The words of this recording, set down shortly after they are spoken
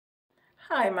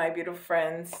Hi, my beautiful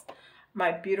friends.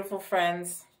 My beautiful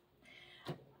friends.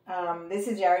 This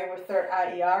is Yari with Third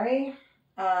Eye Yari.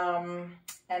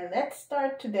 And let's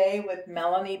start today with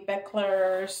Melanie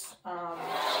Beckler's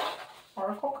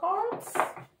Oracle cards.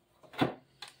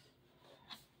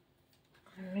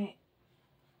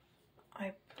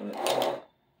 I put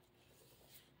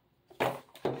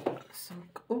some,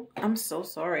 oh, I'm so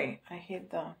sorry. I hit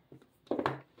the,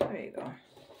 there you go.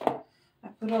 I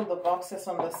put all the boxes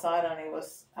on the side and it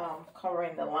was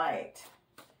covering the light.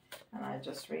 And I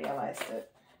just realized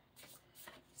it.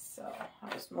 So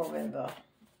I was moving the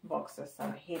boxes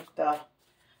and hit the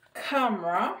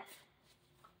camera.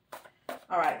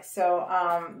 All right, so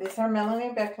these are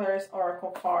Melanie Beckler's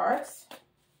Oracle cards.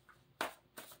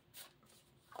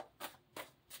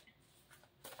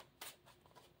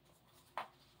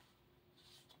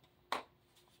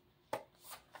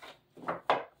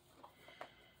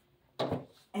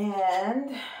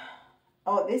 And,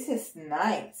 oh, this is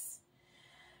nice.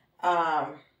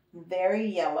 Very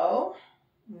yellow.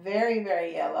 Very,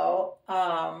 very yellow.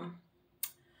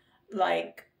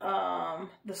 Like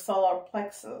the solar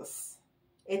plexus.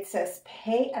 It says,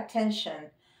 pay attention,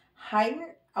 heighten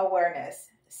awareness,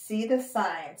 see the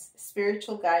signs,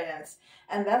 spiritual guidance.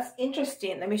 And that's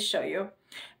interesting. Let me show you.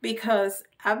 Because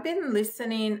I've been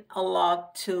listening a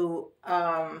lot to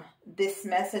this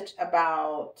message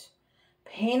about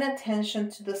paying attention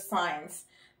to the signs.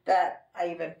 That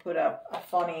I even put up a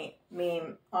funny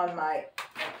meme on my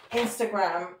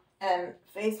Instagram and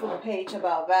Facebook page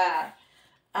about that.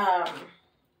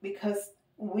 Because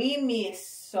we miss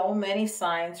so many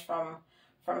signs from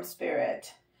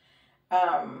spirit.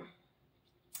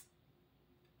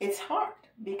 It's hard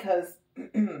because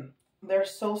they're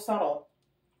so subtle.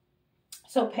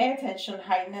 So pay attention,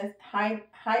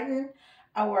 heighten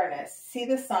awareness, see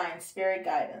the signs, spirit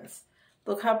guidance.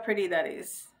 Look how pretty that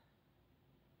is.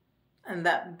 And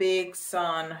that big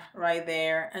sun right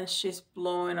there. And she's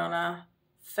blowing on a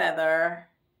feather.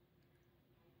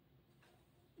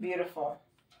 Beautiful.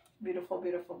 Beautiful,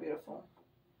 beautiful, beautiful.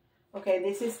 Okay,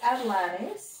 this is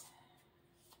Atlantis.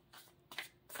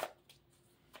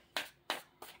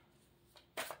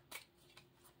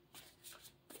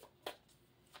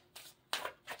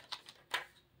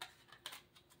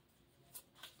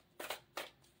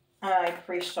 I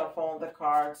pre-shuffle the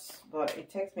cards, but it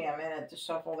takes me a minute to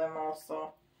shuffle them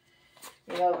also.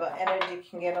 You know, the energy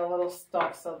can get a little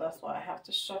stuck, so that's why I have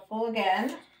to shuffle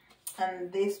again.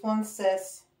 And this one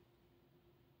says,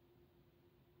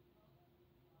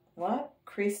 what?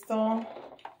 Crystal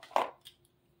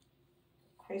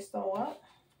what?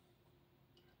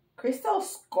 Crystal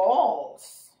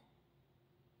skulls.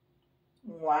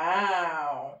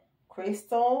 Wow.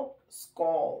 Crystal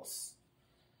skulls.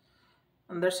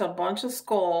 And there's a bunch of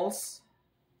skulls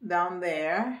down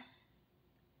there.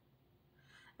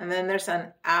 And then there's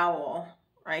an owl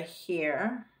right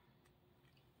here.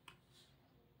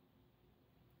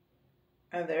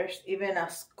 And there's even a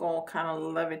skull kind of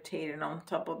levitating on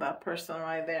top of that person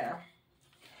right there.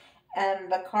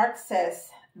 And the card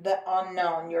says, the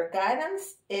unknown. Your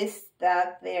guidance is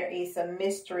that there is a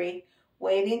mystery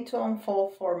waiting to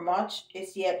unfold, for much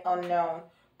is yet unknown.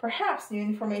 Perhaps new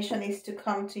information is to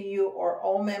come to you, or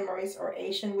old memories or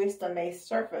ancient wisdom may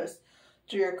surface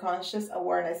to your conscious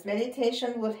awareness.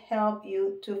 Meditation would help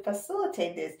you to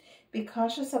facilitate this. Be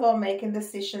cautious about making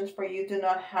decisions, for you do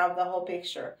not have the whole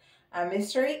picture. A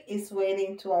mystery is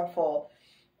waiting to unfold.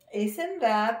 Isn't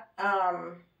that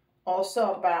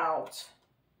also about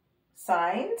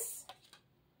signs?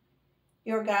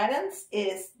 Your guidance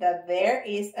is that there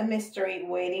is a mystery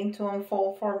waiting to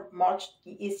unfold, for much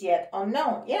is yet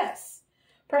unknown. Yes.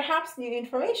 Perhaps new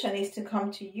information is to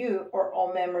come to you, or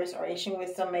old memories or ancient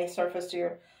wisdom may surface to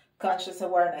your conscious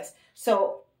awareness.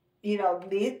 So, you know,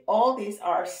 all these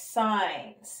are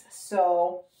signs.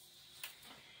 So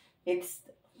it's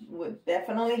would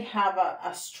definitely have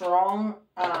a strong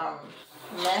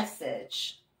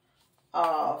message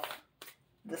of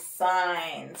the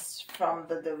signs from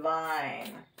the divine.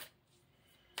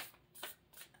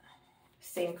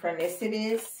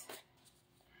 Synchronicities.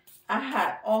 I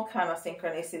had all kinds of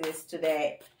synchronicities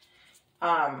today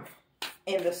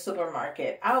in the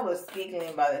supermarket. I was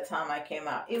giggling by the time I came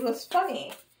out. It was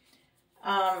funny.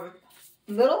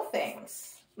 Little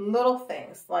things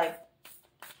like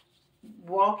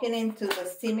walking into the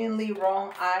seemingly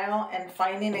wrong aisle and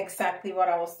finding exactly what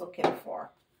I was looking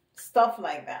for. Stuff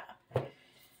like that.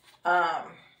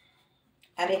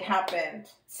 And it happened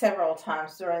several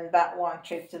times during that one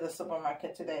trip to the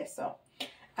supermarket today. So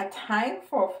a time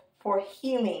for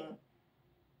healing.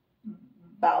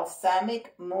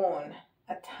 Balsamic moon.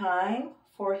 A time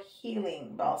for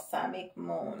healing, balsamic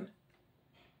moon.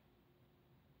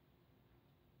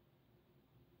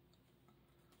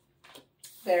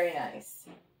 Very nice.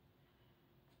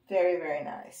 Very, very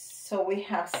nice. So we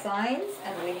have signs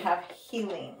and we have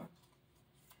healing.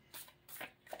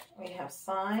 We have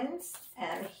signs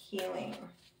and healing.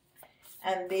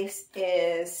 And this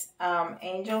is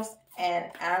angels and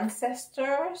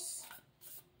ancestors.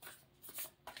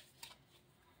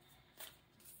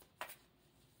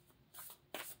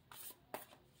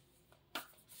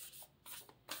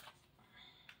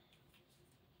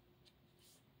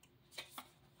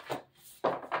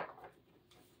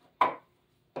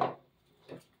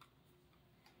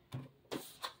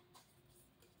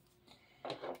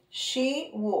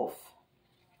 She wolf,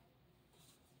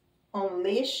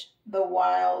 unleash the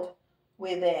wild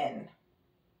within.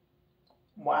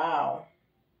 Wow.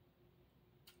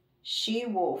 She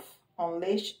wolf,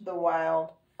 unleash the wild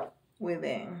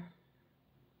within.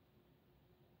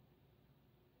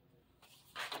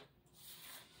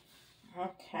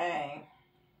 Okay.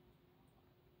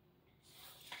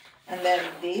 And then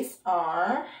these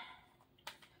are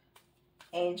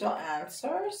angel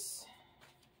answers.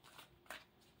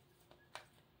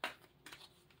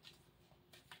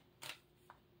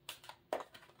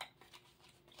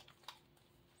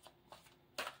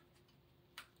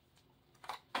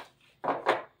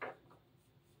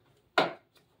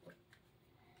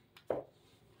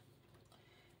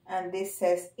 And this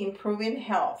says improving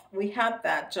health. We had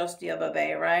that just the other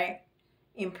day, right?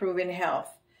 Improving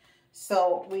health.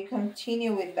 So we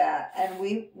continue with that. And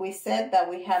we said that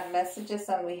we had messages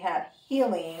and we had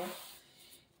healing.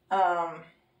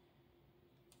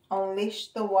 Unleash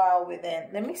the wild within.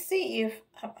 Let me see if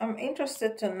I'm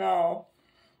interested to know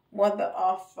what the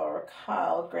author,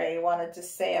 Kyle Gray, wanted to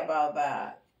say about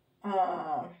that.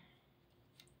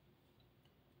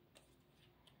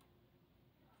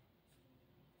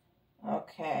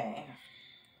 Okay.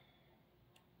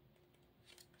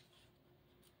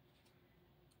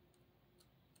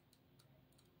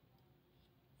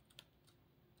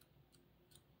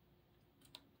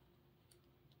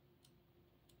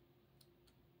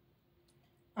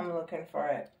 I'm looking for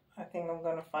it. I think I'm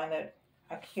going to find it.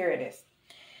 Here it is.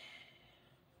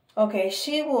 Okay,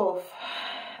 she wolf.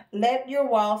 Let your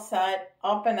wild side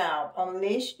up and out.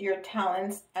 Unleash your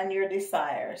talents and your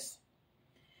desires.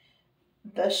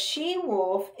 The she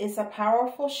wolf is a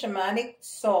powerful shamanic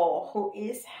soul who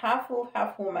is half wolf,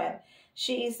 half woman.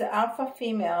 She is the alpha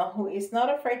female who is not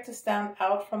afraid to stand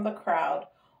out from the crowd,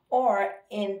 or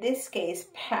in this case,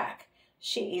 pack.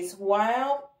 She is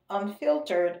wild,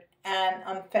 unfiltered, and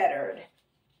unfettered.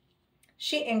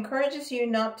 She encourages you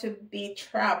not to be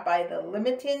trapped by the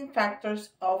limiting factors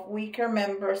of weaker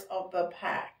members of the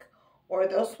pack, or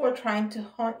those who are trying to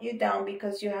hunt you down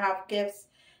because you have gifts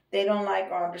they don't like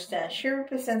or understand. She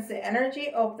represents the energy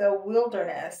of the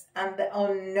wilderness and the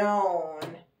unknown.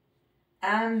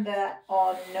 And the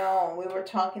unknown. We were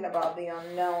talking about the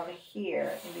unknown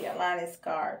here in the Atlantis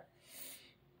card.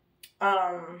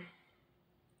 And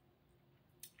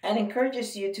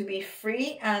encourages you to be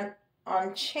free and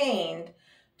unchained,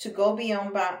 to go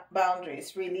beyond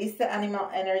boundaries. Release the animal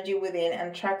energy within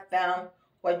and track down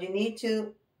what you need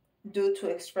to do to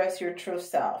express your true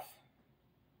self.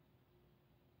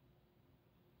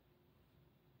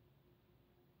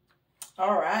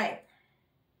 All right.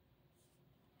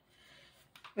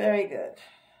 Very good.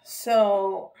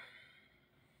 So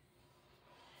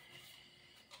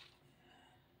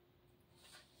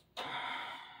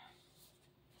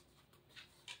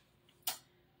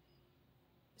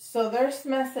there's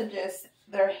messages,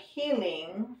 there's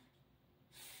healing,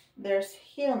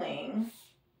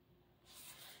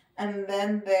 and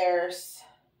then there's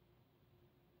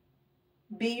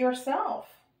be yourself,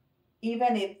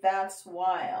 even if that's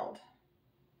wild.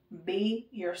 Be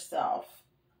yourself.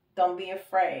 Don't be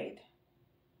afraid.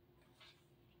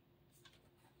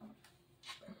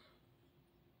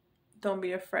 Don't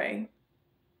be afraid.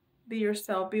 Be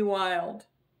yourself. Be wild.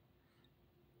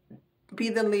 Be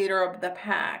the leader of the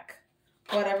pack.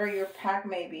 Whatever your pack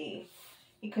may be.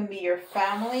 It can be your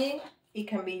family. It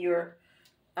can be your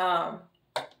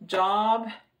job.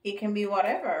 It can be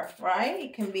whatever, right?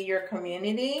 It can be your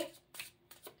community.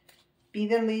 Be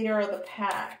the leader of the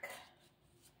pack.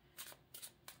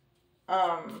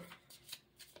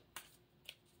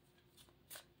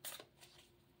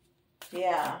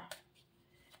 Yeah.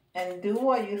 And do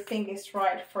what you think is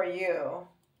right for you.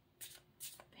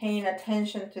 Paying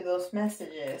attention to those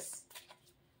messages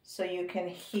so you can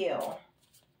heal.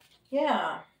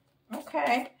 Yeah.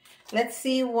 Okay. Let's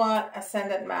see what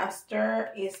Ascended Master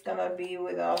is going to be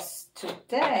with us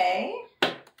today.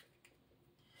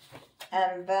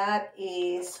 And that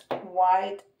is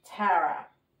White Tara.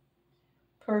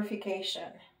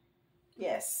 Purification.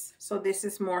 Yes. So this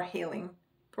is more healing.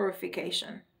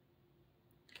 Purification.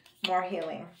 More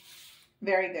healing.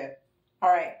 Very good. All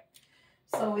right.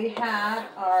 So we had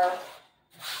our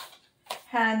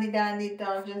handy dandy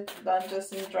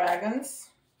Dungeons and Dragons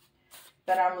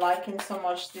that I'm liking so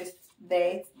much this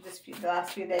day, the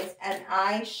last few days. And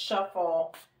I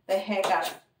shuffle the heck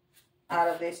out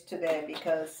of this today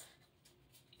because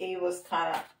it was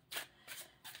kind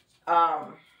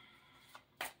of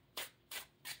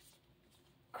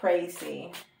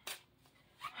crazy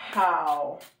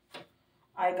how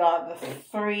I got the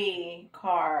 3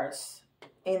 cards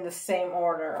in the same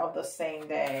order of the same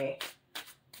day.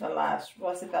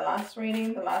 Was it the last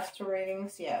reading? The last 2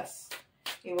 readings? Yes.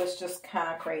 It was just kind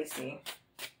of crazy.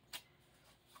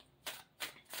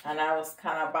 And I was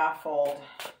kind of baffled.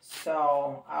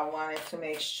 So I wanted to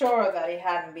make sure that it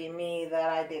hadn't been me, that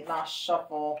I did not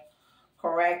shuffle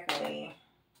correctly.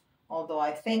 Although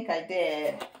I think I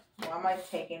did. What am I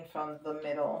taking from the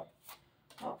middle?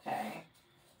 Okay.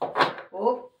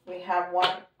 Oop, we have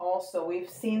one also. We've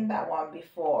seen that one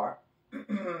before.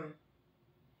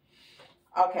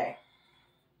 Okay.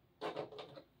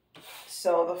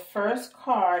 So the first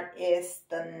card is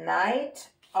the Knight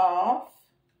of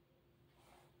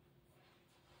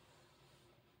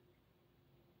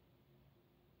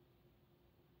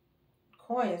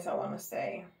Coins, I want to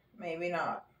say. Maybe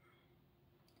not.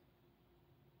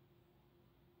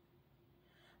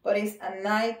 But it's a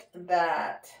knight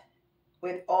that,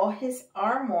 with all his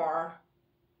armor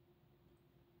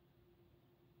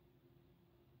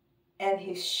and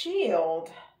his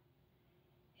shield,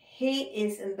 he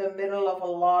is in the middle of a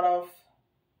lot of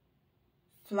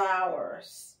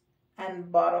flowers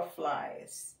and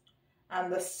butterflies.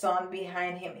 And the sun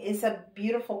behind him is a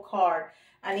beautiful card.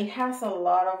 And he has a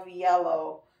lot of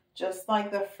yellow, just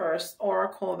like the first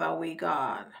oracle that we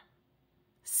got.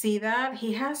 See that?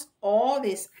 He has all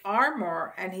this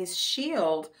armor and his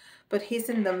shield, but he's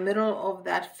in the middle of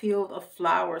that field of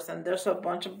flowers, and there's a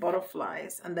bunch of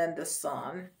butterflies, and then the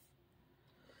sun.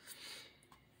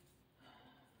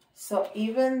 So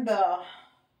even the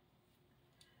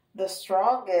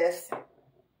strongest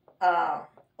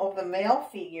of the male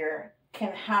figure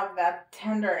can have that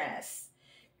tenderness,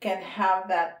 can have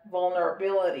that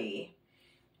vulnerability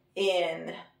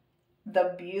in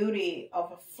the beauty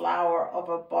of a flower, of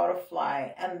a butterfly,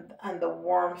 and the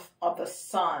warmth of the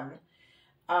sun.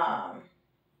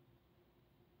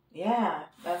 Yeah,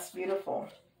 that's beautiful.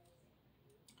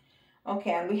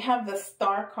 Okay, and we have the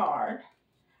Star card.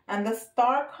 And the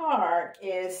Star card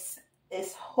is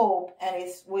hope and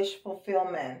is wish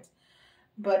fulfillment.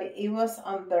 But it was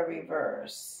on the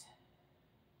reverse.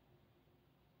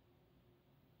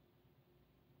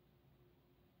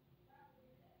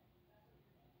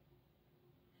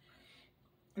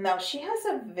 Now, she has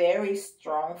a very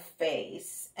strong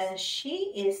face, and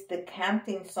she is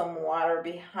decanting some water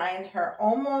behind her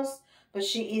almost, but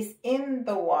she is in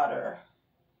the water.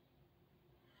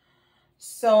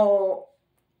 So,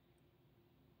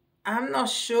 I'm not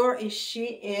sure if she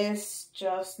is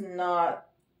just not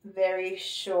very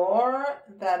sure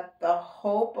that the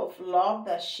hope of love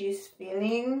that she's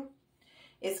feeling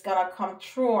is going to come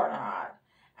true or not.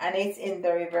 And it's in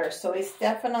the reverse. So it's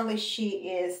definitely she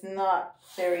is not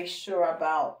very sure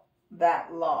about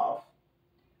that love.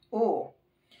 Ooh.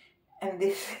 And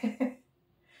this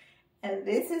and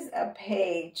this is a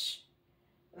page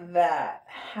that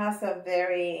has a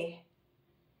very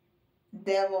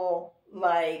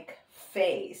devil-like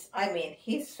face. I mean,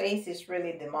 his face is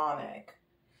really demonic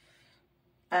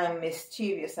and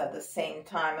mischievous at the same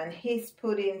time. And he's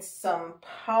putting some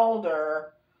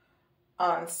powder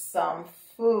on some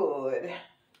food.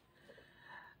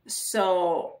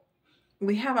 So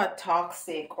we have a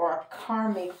toxic or a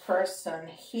karmic person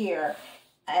here,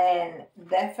 and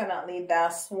definitely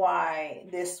that's why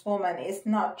this woman is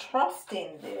not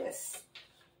trusting this.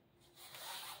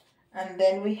 And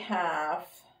then we have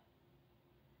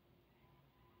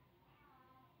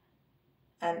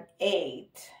an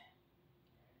 8,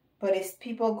 but it's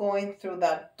people going through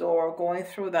that door, going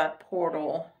through that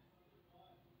portal.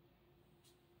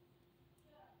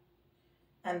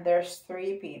 And there's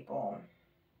 3 people.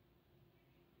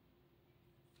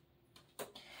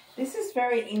 This is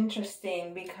very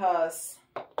interesting because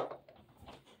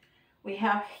we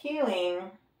have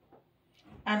healing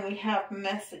and we have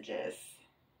messages.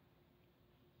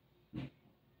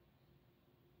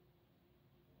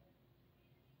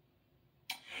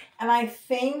 And I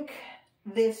think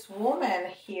this woman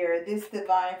here, this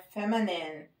divine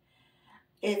feminine,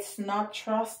 it's not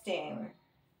trusting.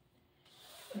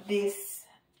 this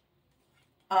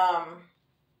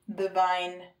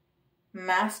divine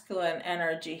masculine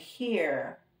energy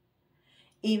here,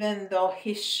 even though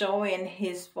he's showing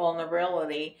his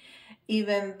vulnerability,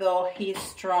 even though he's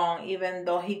strong, even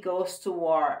though he goes to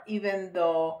war, even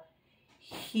though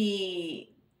he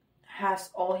has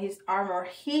all his armor,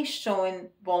 he's showing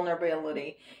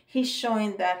vulnerability. He's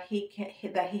showing that he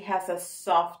has a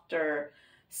softer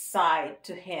side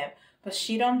to him. But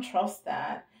she don't trust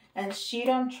that. And she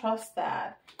don't trust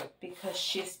that because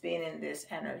she's been in this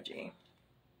energy.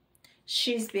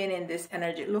 She's been in this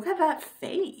energy. Look at that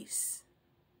face.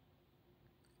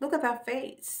 Look at that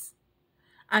face.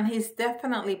 And he's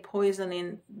definitely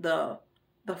poisoning the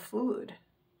food.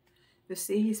 You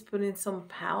see, he's putting some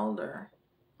powder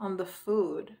on the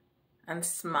food and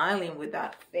smiling with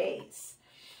that face.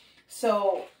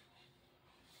 So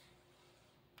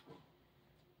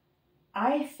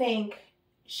I think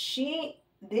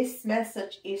this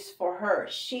message is for her.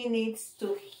 She needs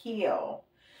to heal.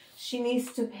 She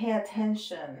needs to pay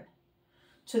attention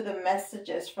to the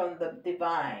messages from the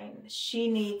divine. She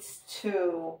needs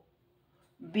to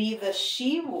be the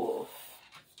she-wolf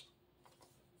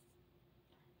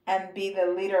and be the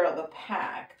leader of the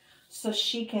pack so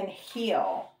she can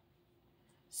heal.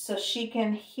 So she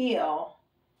can heal,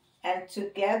 and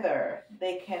together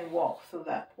they can walk through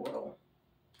that portal.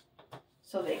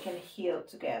 So they can heal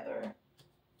together.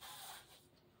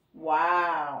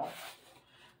 Wow.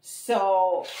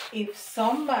 So if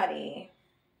somebody,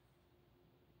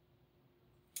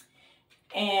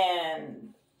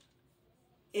 and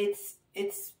it's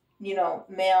you know,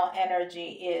 male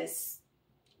energy is,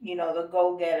 you know, the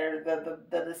go-getter,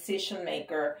 the decision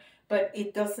maker, but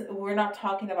it doesn't, we're not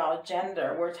talking about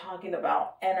gender, we're talking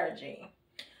about energy.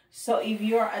 So if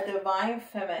you're a divine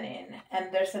feminine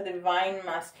and there's a divine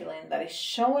masculine that is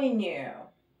showing you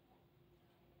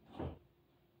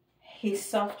his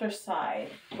softer side,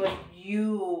 but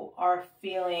you are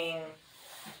feeling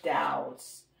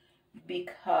doubts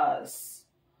because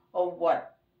of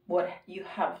what you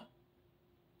have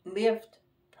lived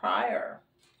prior.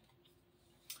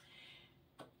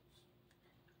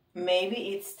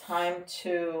 Maybe it's time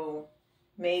to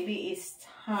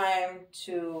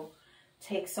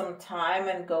take some time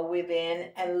and go within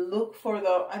and look for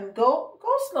go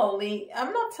slowly.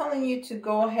 I'm not telling you to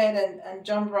go ahead and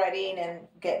jump right in and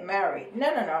get married.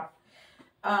 No.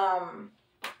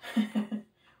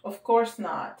 Of course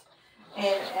not.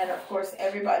 And of course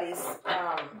everybody's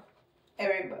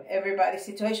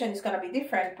situation is going to be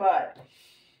different, but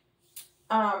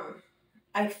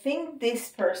I think this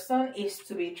person is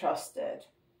to be trusted.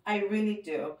 I really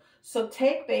do. So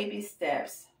take baby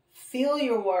steps. Feel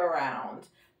your way around.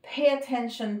 Pay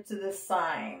attention to the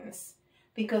signs,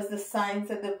 because the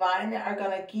signs of the divine are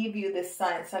going to give you the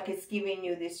signs, like it's giving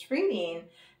you this reading.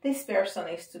 This person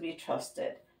is to be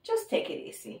trusted. Just take it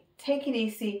easy. Take it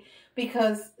easy,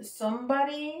 because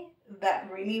somebody that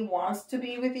really wants to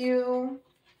be with you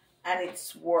and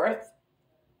it's worth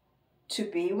to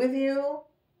be with you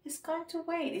is going to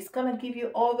wait. It's going to give you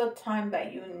all the time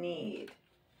that you need.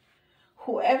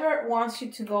 Whoever wants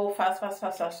you to go fast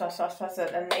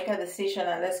and make a decision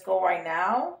and let's go right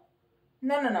now,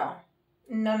 no.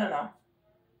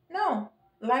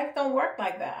 Life don't work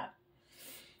like that.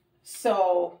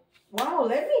 So, wow,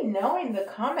 let me know in the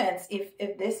comments if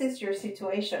this is your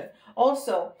situation.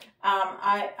 Also,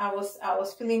 I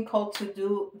was feeling called to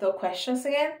do the questions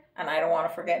again, and I don't want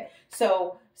to forget.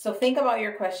 So think about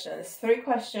your questions. 3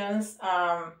 questions.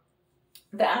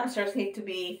 The answers need to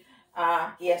be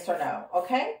yes or no,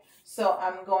 okay? So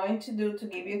I'm going to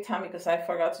give you time, because I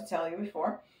forgot to tell you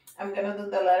before. I'm going to do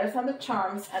the letters and the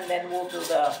charms, and then we'll do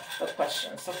the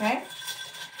questions, okay?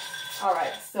 All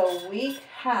right, so we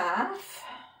have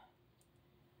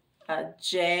a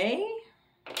J,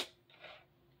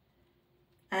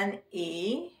 an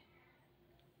E,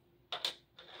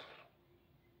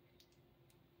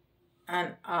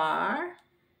 an R,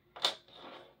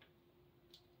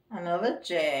 another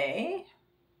J,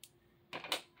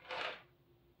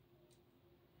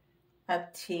 a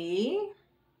T,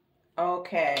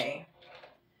 okay,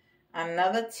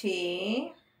 another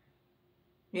T,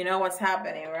 you know what's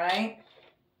happening, right?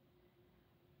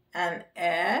 An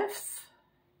F,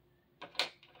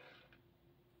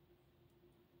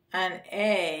 an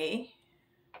A,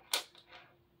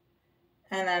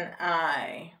 and an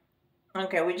I.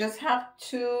 Okay, we just have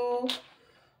to,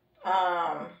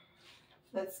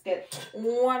 let's get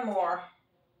one more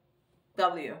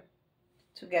W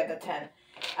to get the 10.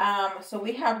 So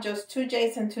we have just 2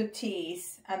 J's and 2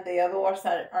 T's, and the other words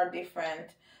are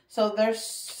different. So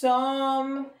there's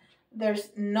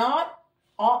not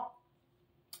all,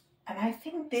 And I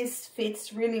think this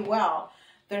fits really well.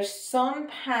 There's some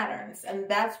patterns, and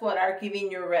that's what are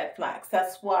giving you red flags.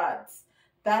 That's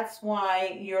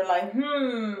why you're like,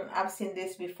 I've seen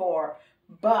this before.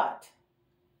 But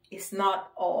it's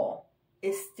not all.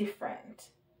 It's different.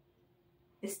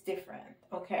 It's different,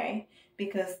 okay?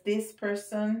 Because this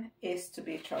person is to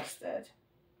be trusted.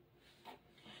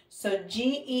 So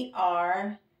J-E-R-J-T-T-F-A-I-W.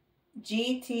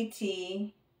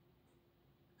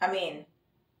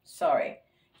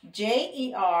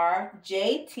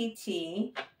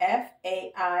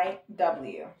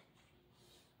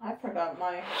 I forgot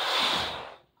my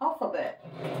alphabet.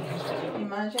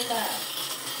 Imagine that.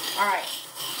 All right.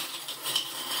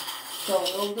 So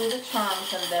we'll do the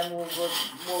charms, and then we'll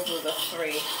do the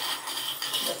three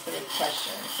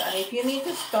questions. And if you need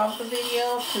to stop the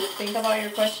video to think about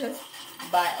your questions,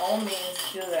 by all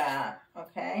means do that.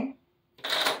 Okay.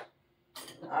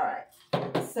 All right.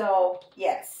 So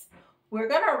yes, we're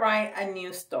gonna write a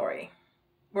new story.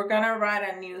 We're gonna write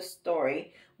a new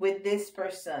story with this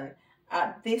person.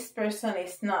 This person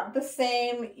is not the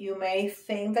same. You may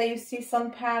think that you see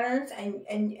some patterns,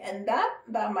 and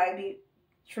that might be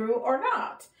true or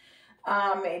not.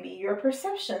 Maybe your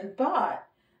perception, but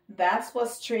that's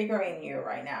what's triggering you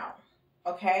right now.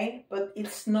 Okay, but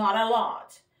it's not a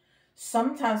lot.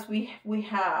 Sometimes we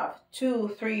have 2,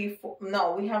 3, 4.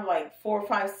 No, we have like 4,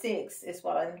 5, 6 is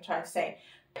what I'm trying to say.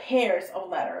 Pairs of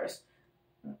letters.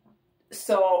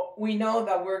 So we know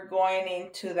that we're going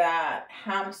into that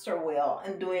hamster wheel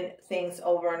and doing things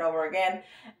over and over again,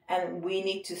 and we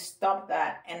need to stop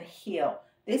that and heal.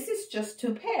 This is just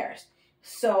 2 pairs.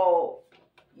 So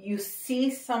you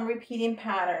see some repeating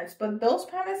patterns, but those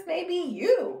patterns may be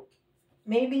you.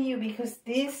 Maybe you, because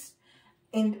this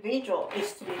individual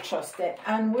is to be trusted.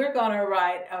 And we're going to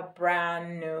write a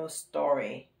brand new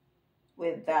story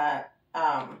with that,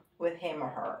 with him or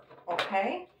her.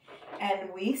 Okay? And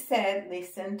we said,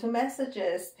 listen to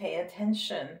messages, pay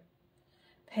attention.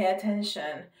 Pay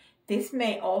attention. This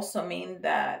may also mean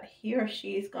that he or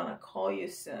she is going to call you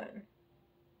soon,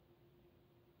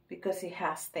 because he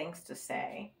has things to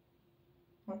say.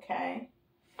 Okay?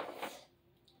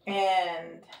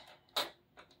 And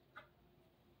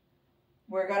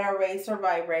we're going to raise our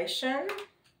vibration.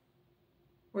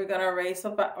 We're going to raise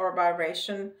our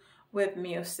vibration with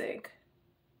music.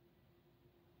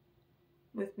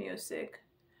 With music.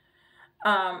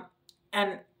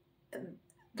 And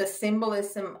the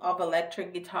symbolism of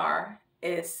electric guitar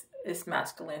is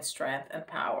masculine strength and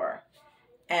power.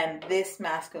 And this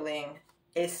masculine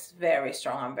is very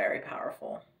strong and very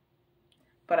powerful,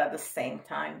 but at the same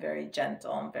time very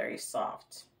gentle and very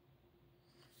soft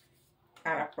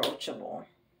and approachable.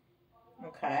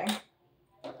 Okay.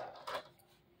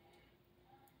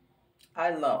 I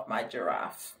love my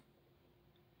giraffe.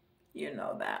 You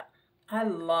know that. I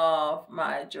love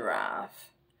my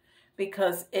giraffe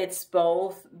because it's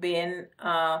both been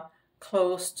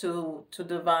close to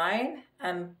divine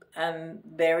and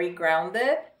very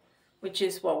grounded, which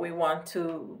is what we want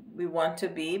to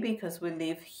be, because we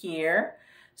live here,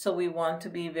 so we want to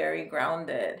be very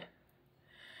grounded.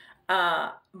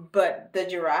 But the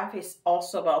giraffe is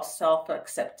also about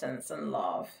self-acceptance and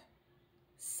love.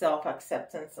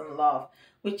 Self-acceptance and love,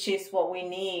 which is what we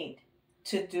need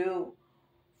to do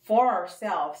for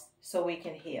ourselves so we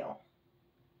can heal.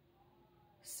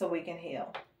 So we can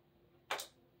heal.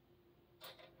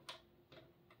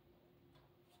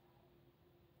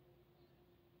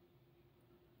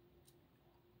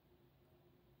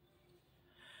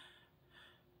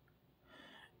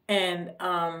 And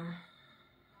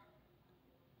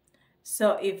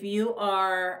so if you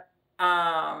are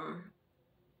an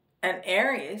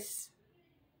Aries,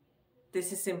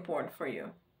 this is important for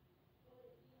you.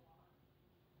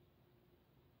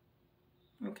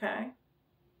 Okay?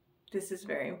 This is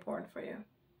very important for you.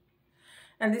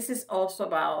 And this is also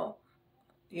about,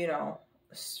 you know,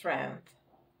 strength.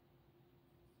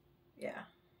 Yeah.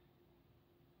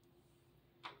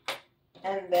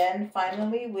 And then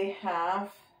finally we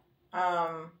have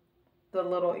the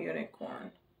little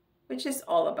unicorn, which is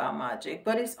all about magic,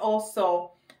 but it's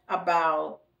also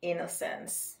about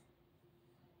innocence.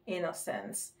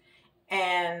 Innocence.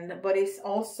 But it's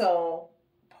also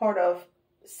part of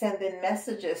sending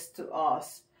messages to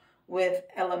us with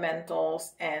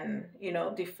elementals and, you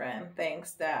know, different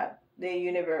things that the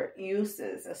universe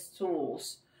uses as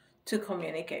tools to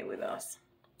communicate with us.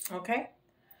 Okay?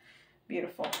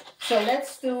 Beautiful. So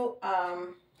let's do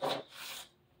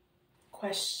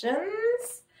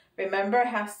questions. Remember, it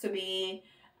has to be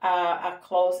a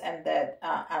close-ended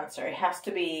answer. It has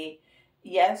to be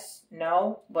yes,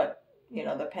 no, but, you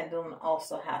know, the pendulum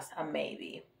also has a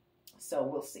maybe. So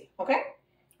we'll see. Okay?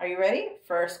 Are you ready?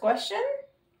 First question.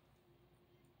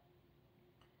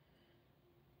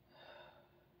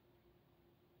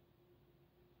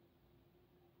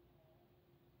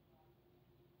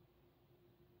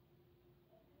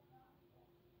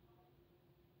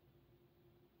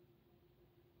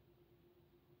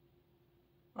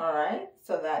 All right,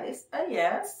 so that is a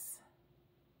yes,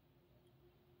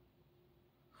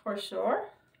 for sure.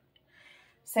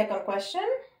 Second question.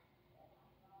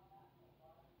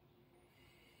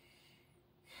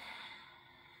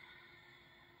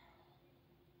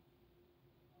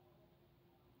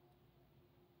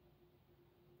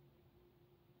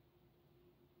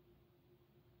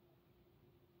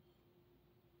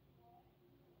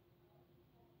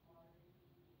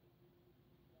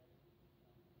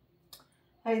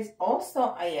 That is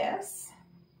also a yes.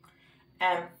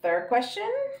 And third question.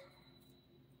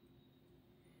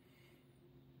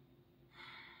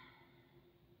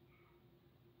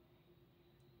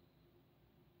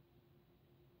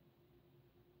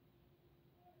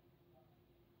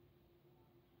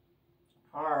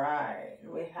 All right,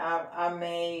 we have a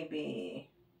maybe.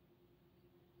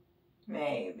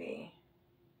 Maybe.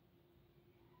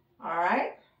 All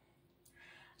right.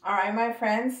 All right, my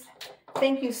friends.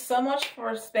 Thank you so much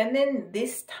for spending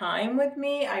this time with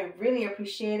me. I really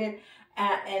appreciate it.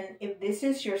 And if this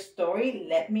is your story,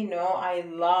 let me know. I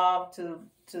love to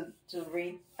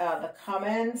read the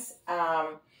comments.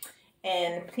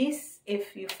 And please,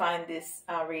 if you find this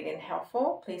reading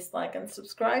helpful, please like and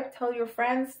subscribe. Tell your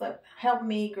friends. Help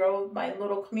me grow my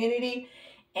little community.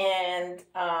 And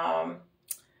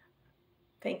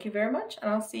thank you very much.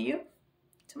 And I'll see you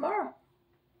tomorrow.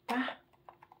 Bye.